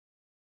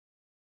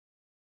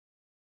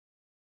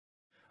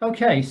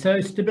Okay,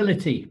 so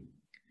stability.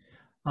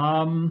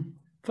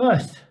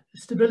 First,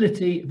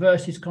 stability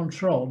versus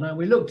control. Now,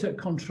 we looked at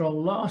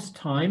control last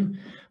time,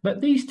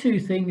 but these two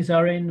things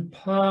are in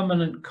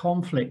permanent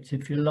conflict,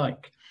 if you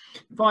like.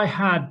 If I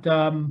had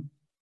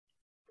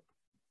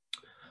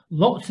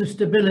lots of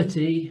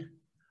stability,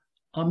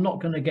 I'm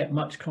not going to get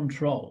much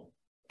control.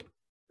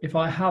 If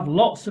I have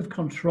lots of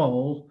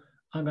control,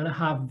 I'm going to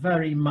have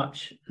very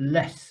much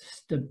less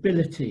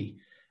stability.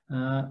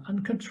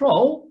 And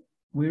control,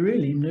 we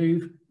really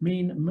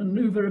mean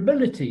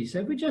maneuverability. So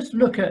if we just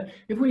look at,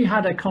 if we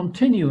had a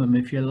continuum,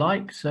 if you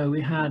like, so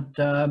we had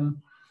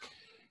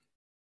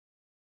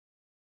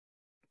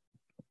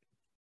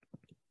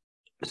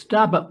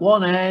stab at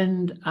one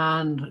end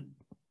and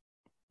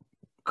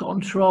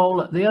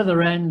control at the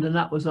other end, and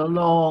that was a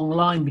long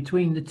line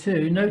between the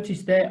two.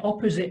 Notice they're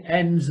opposite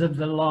ends of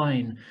the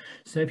line.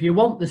 So if you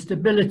want the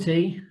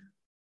stability,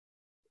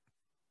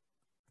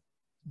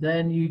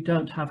 then you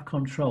don't have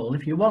control.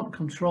 If you want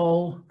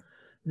control,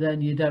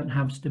 then you don't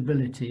have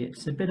stability.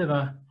 It's a bit of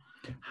a,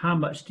 how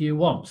much do you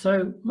want?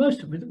 So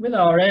with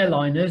our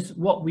airliners,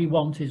 what we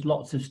want is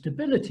lots of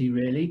stability,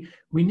 really.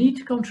 We need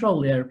to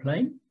control the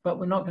airplane, but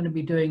we're not going to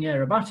be doing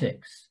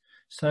aerobatics.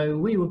 So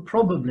we would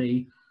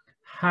probably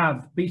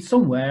be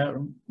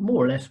somewhere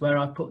more or less where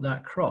I put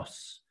that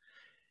cross.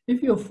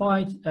 If you're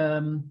flying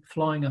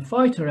a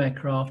fighter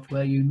aircraft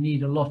where you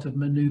need a lot of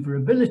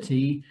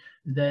maneuverability,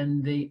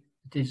 then the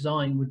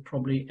design would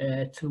probably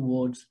err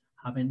towards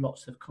having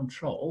lots of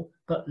control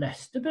but less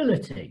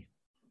stability.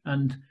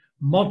 And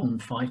modern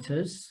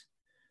fighters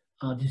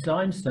are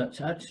designed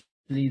such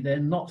actually they're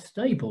not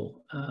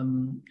stable,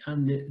 and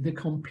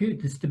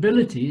the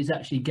stability is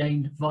actually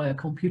gained via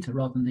computer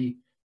rather than the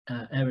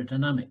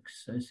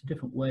aerodynamics. So it's a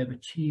different way of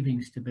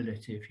achieving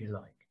stability, if you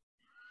like.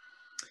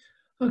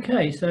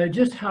 Okay, so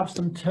just have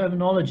some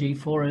terminology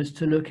for us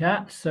to look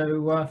at.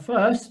 So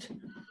first,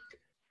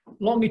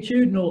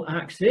 longitudinal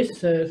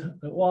axis, so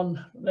the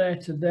one there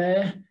to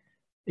there,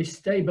 is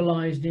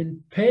stabilized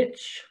in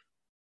pitch.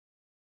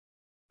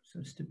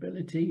 So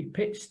stability,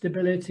 pitch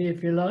stability,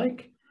 if you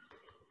like.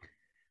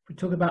 If we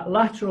talk about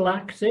lateral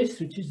axis,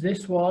 which is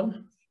this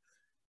one,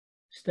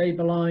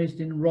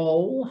 stabilized in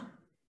roll.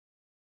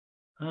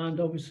 And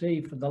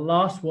obviously for the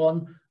last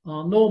one,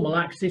 our normal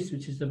axis,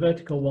 which is the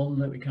vertical one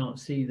that we can't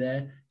see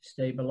there,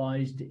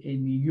 stabilized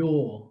in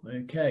yaw.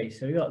 Okay,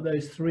 so we got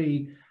those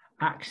three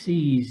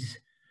axes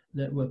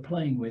that we're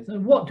playing with.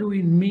 And what do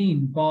we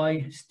mean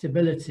by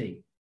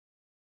stability?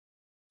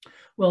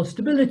 Well,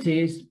 stability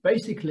is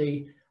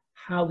basically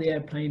how the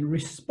airplane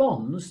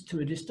responds to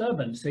a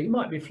disturbance. So you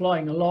might be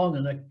flying along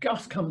and a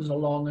gust comes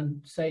along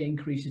and say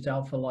increases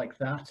alpha like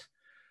that.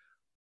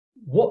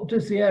 What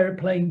does the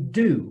airplane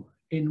do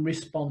in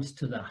response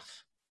to that?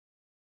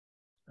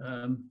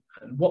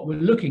 What we're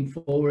looking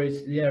for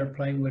is the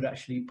airplane would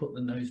actually put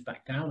the nose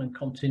back down and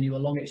continue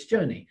along its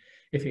journey.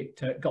 If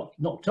it got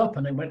knocked up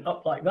and then went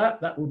up like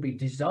that, that would be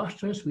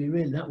disastrous.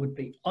 That would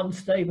be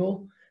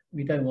unstable.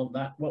 We don't want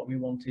that. What we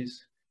want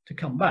is to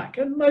come back.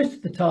 And most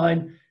of the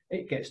time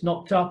it gets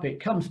knocked up, it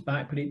comes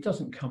back, but it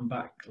doesn't come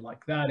back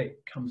like that.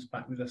 It comes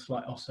back with a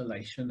slight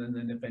oscillation and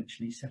then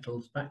eventually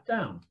settles back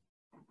down.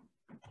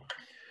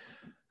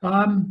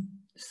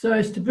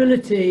 So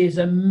stability is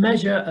a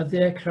measure of the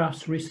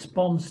aircraft's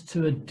response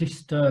to a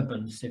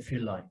disturbance, if you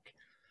like.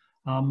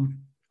 And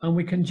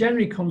we can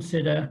generally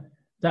consider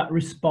that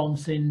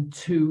response in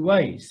two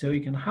ways. So we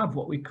can have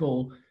what we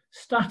call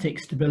static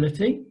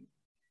stability.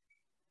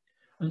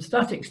 And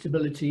static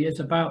stability is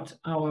about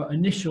our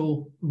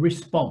initial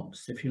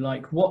response, if you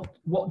like. What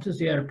does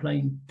the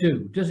airplane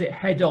do? Does it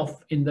head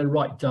off in the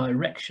right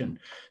direction?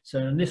 So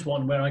in this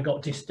one where I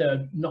got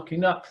disturbed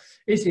knocking up,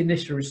 is the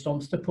initial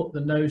response to put the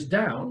nose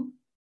down?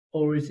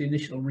 Or is the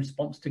initial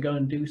response to go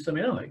and do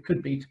something else? It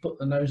could be to put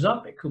the nose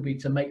up. It could be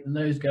to make the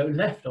nose go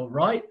left or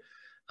right.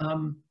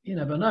 You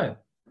never know.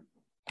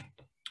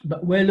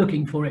 But we're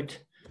looking for it,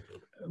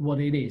 what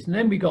it is. And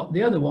then we got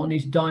the other one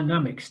is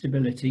dynamic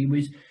stability,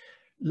 which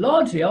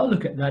largely I'll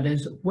look at that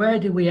as where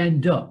do we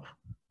end up?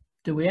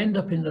 Do we end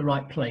up in the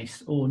right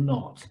place or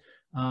not?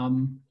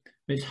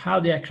 It's how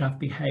the aircraft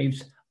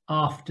behaves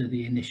after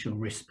the initial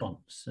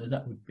response. So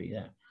that would be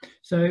there.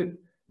 So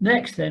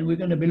next then we're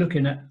going to be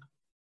looking at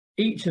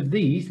each of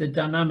these, the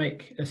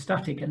dynamic,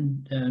 static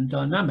and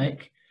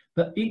dynamic,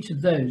 but each of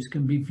those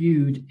can be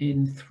viewed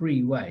in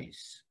three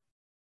ways.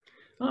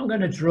 I'm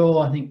going to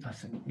draw, I think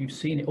you've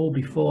seen it all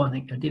before. I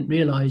think I didn't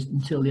realize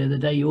until the other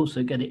day you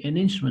also get it in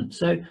instruments.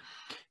 So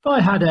if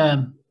I had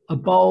a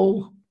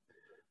bowl,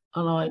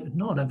 and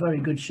not a very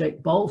good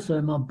shaped bowl,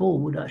 so my ball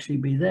would actually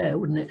be there,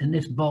 wouldn't it, in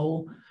this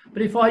bowl?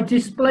 But if I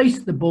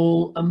displaced the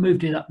ball and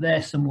moved it up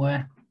there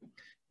somewhere,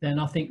 then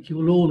I think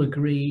you'll all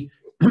agree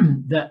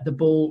that the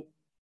ball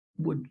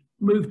would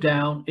move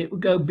down, it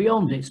would go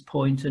beyond its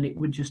point and it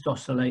would just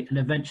oscillate and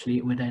eventually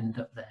it would end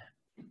up there.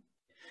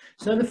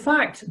 So the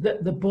fact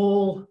that the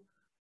ball,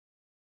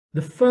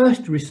 the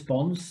first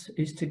response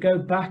is to go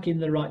back in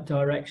the right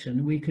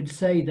direction, we could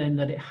say then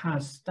that it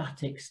has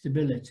static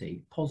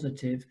stability,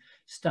 positive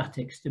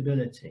static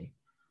stability.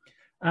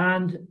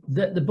 and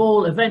that the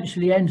ball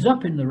eventually ends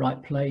up in the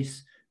right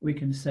place, we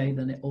can say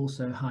then it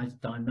also has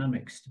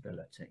dynamic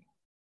stability.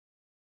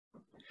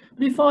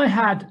 But if I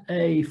had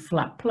a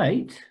flat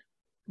plate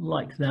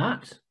like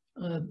that,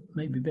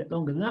 maybe a bit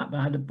longer than that, but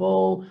I had a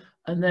ball,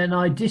 and then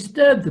I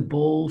disturbed the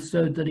ball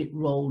so that it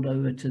rolled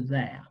over to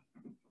there.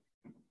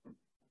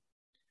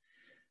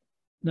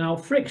 Now,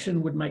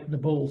 friction would make the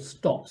ball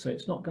stop, so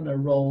it's not going to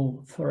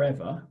roll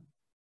forever,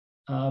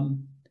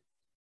 and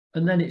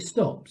then it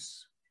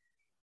stops.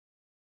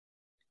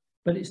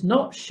 But it's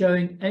not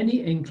showing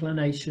any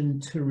inclination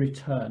to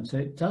return, so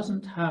it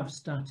doesn't have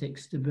static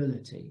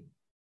stability.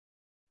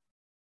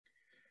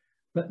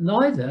 But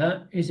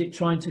neither is it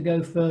trying to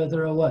go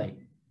further away.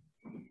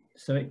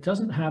 So it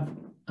doesn't have,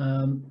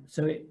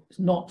 so it's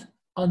not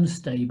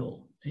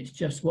unstable. It's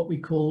just what we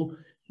call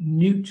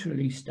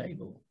neutrally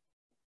stable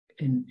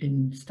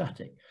in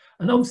static.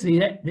 And obviously,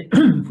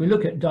 if we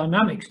look at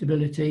dynamic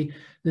stability,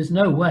 there's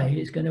no way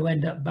it's going to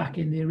end up back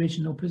in the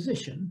original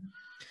position.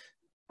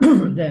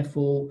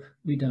 Therefore,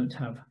 we don't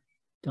have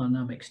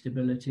dynamic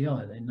stability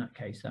either. In that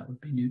case, that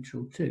would be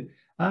neutral too.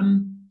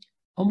 And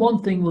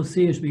one thing we'll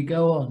see as we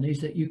go on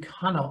is that you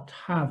cannot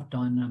have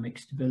dynamic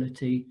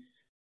stability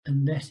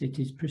unless it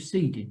is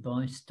preceded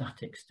by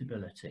static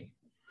stability.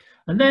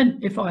 And then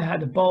if I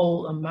had a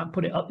bowl and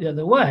put it up the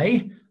other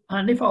way,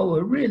 and if I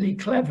were really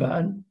clever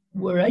and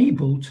were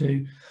able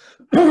to,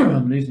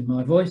 I'm losing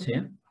my voice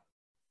here,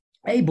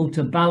 able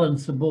to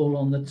balance the ball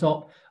on the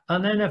top,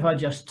 and then if I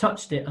just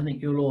touched it, I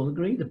think you'll all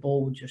agree, the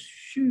ball would just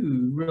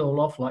roll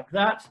off like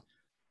that.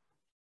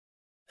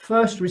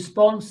 First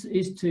response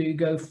is to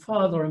go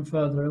farther and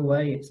further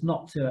away. It's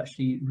not to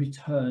actually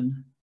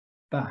return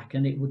back,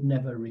 and it would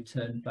never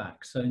return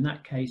back. So in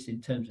that case,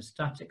 in terms of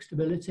static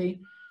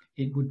stability,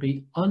 it would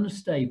be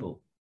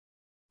unstable.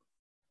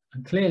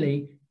 And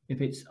clearly,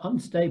 if it's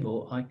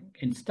unstable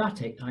in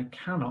static, I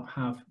cannot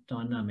have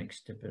dynamic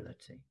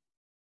stability.